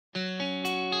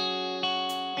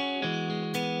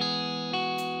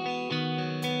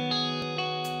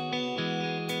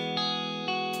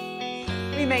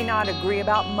may not agree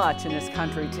about much in this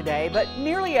country today, but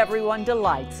nearly everyone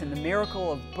delights in the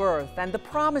miracle of birth and the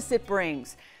promise it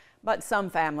brings. But some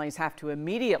families have to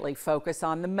immediately focus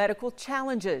on the medical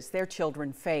challenges their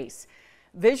children face.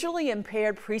 Visually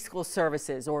Impaired Preschool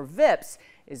Services, or VIPS,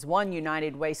 is one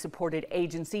United Way supported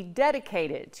agency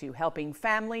dedicated to helping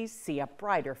families see a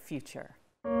brighter future.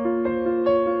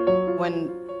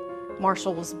 When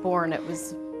Marshall was born, it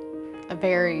was a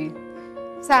very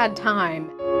sad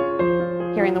time.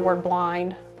 Hearing the word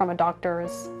blind from a doctor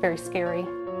is very scary.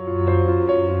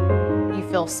 You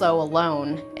feel so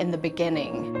alone in the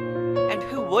beginning. And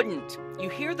who wouldn't? You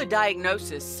hear the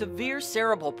diagnosis, severe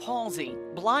cerebral palsy,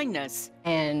 blindness.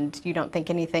 And you don't think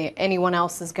anyone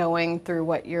else is going through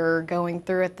what you're going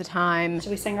through at the time.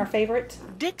 Should we sing our favorite?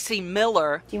 Dixie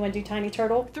Miller. Do you want to do Tiny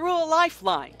Turtle? Threw a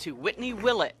lifeline to Whitney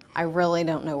Willett. I really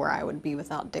don't know where I would be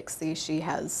without Dixie. She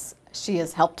has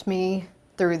helped me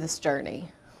through this journey.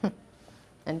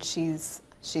 And she's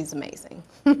amazing.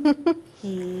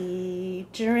 He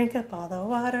drank up all the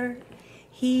water.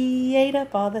 He ate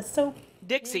up all the soap.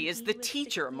 Dixie is the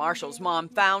teacher Marshall's mom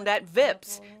found at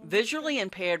VIPS, Visually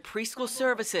Impaired Preschool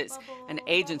Services, an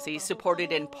agency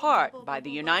supported in part by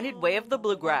the United Way of the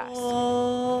Bluegrass.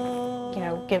 You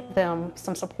know, give them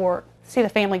some support, see the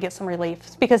family get some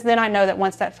relief, because then I know that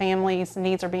once that family's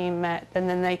needs are being met,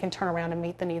 then they can turn around and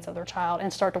meet the needs of their child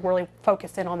and start to really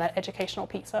focus in on that educational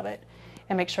piece of it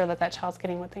and make sure that that child's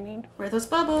getting what they need. Where are those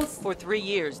bubbles? For 3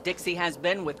 years, Dixie has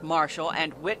been with Marshall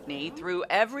and Whitney through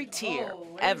every tier,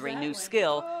 every new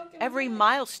skill, every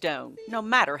milestone, no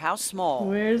matter how small.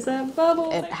 Where's that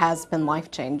bubble? It has been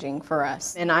life-changing for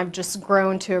us. And I've just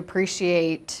grown to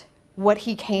appreciate what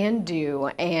he can do,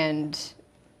 and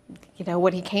you know,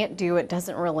 what he can't do, it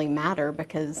doesn't really matter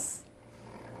because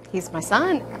he's my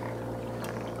son.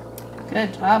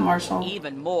 Good job, Marshall.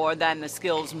 Even more than the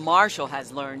skills Marshall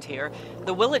has learned here,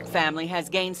 the Willett family has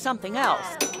gained something else.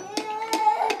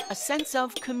 A sense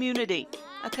of community,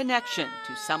 a connection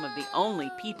to some of the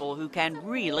only people who can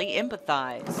really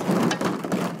empathize.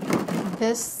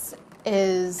 This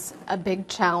is a big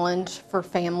challenge for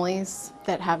families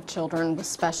that have children with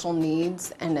special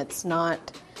needs, and it's not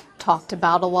talked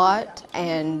about a lot,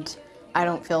 and I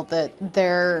don't feel that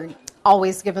they're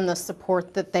always given the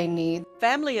support that they need.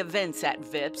 Family events at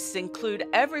VIPS include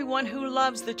everyone who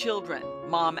loves the children,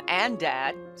 mom and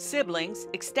dad, siblings,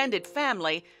 extended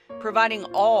family, providing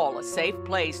all a safe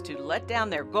place to let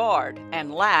down their guard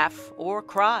and laugh or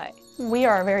cry. We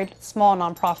are a very small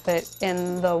nonprofit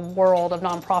in the world of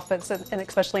nonprofits, and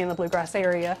especially in the Bluegrass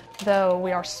area. Though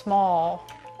we are small,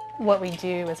 what we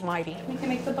do is mighty. We can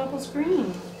make the bubbles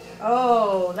green.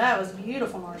 Oh, that was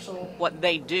beautiful, Marshall. What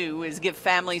they do is give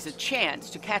families a chance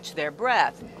to catch their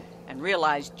breath and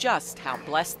realize just how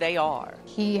blessed they are.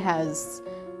 He has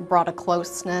brought a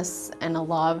closeness and a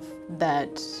love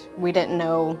that we didn't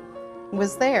know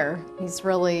was there. He's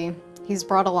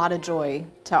brought a lot of joy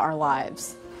to our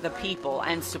lives. The people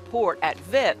and support at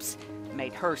VIPS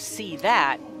made her see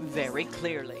that very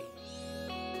clearly.